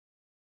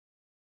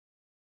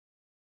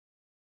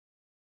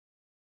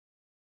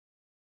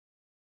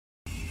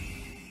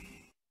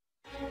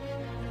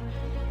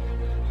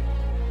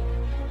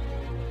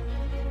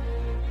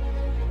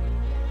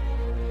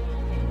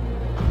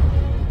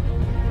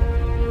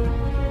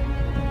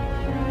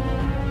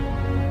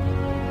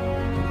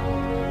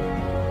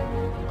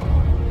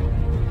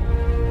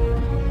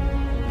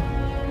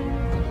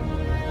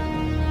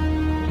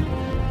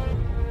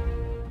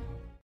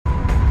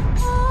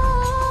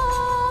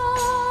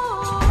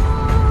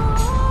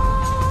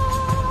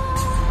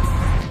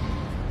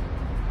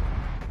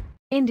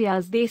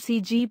India's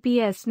Desi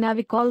GPS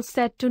navic, all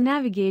set to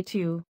navigate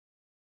you.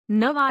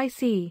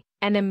 Navic,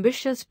 an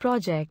ambitious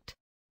project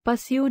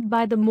pursued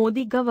by the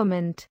Modi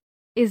government,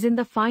 is in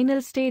the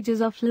final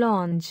stages of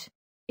launch.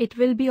 It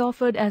will be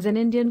offered as an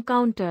Indian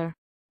counter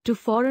to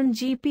foreign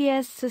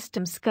GPS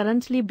systems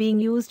currently being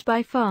used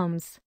by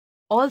firms,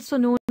 also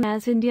known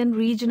as Indian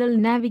Regional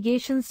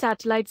Navigation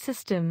Satellite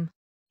System.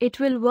 It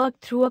will work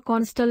through a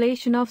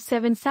constellation of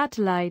 7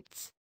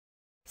 satellites.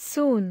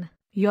 Soon,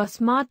 your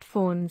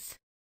smartphones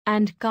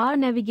and car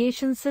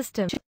navigation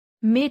systems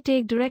may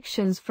take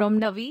directions from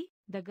Navi,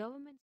 the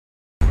government.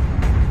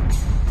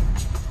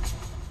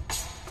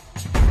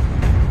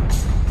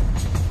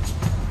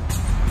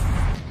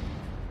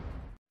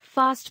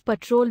 Fast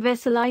Patrol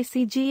Vessel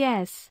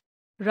ICGS.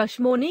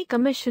 Rashmoni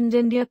commissioned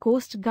India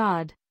Coast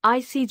Guard,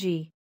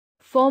 ICG,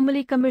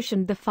 formally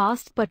commissioned the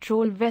Fast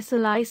Patrol Vessel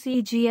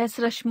ICGS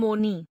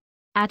Rashmoni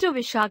at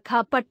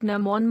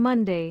Visakhapatnam on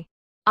Monday.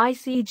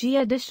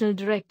 ICG Additional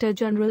Director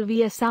General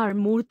VSR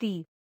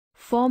Murthy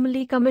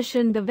formally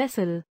commissioned the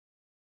vessel.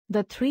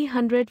 The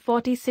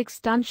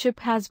 346-ton ship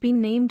has been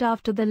named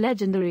after the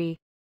legendary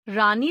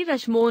Rani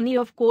Rashmoni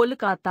of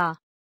Kolkata.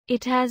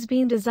 It has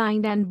been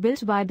designed and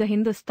built by the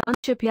Hindustan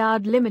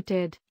Shipyard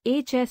Limited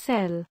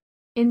 (HSL)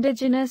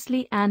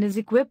 indigenously and is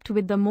equipped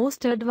with the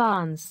most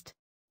advanced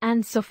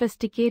and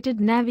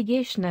sophisticated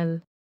navigational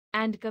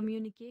and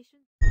communication.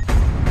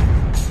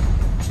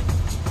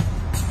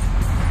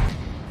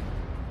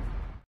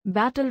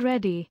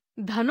 Battle-ready,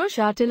 Dhanush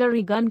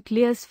artillery gun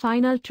clears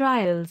final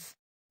trials.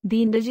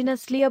 The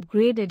indigenously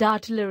upgraded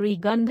artillery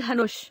gun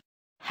Dhanush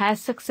has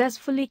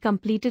successfully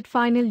completed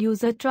final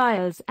user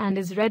trials and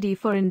is ready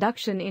for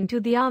induction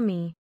into the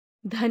army.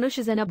 Dhanush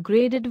is an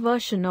upgraded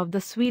version of the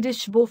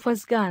Swedish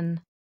Bofors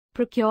gun,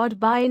 procured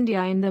by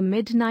India in the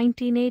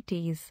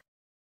mid-1980s.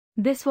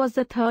 This was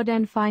the third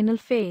and final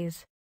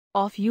phase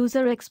of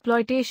user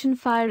exploitation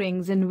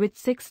firings, in which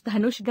 6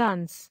 Dhanush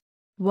guns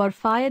were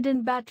fired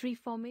in battery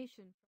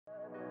formation.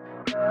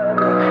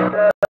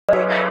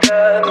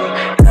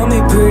 Tell me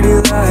pretty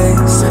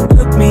lies,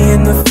 look me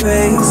in the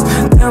face,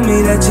 tell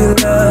me that you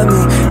love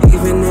me,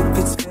 even if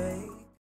it's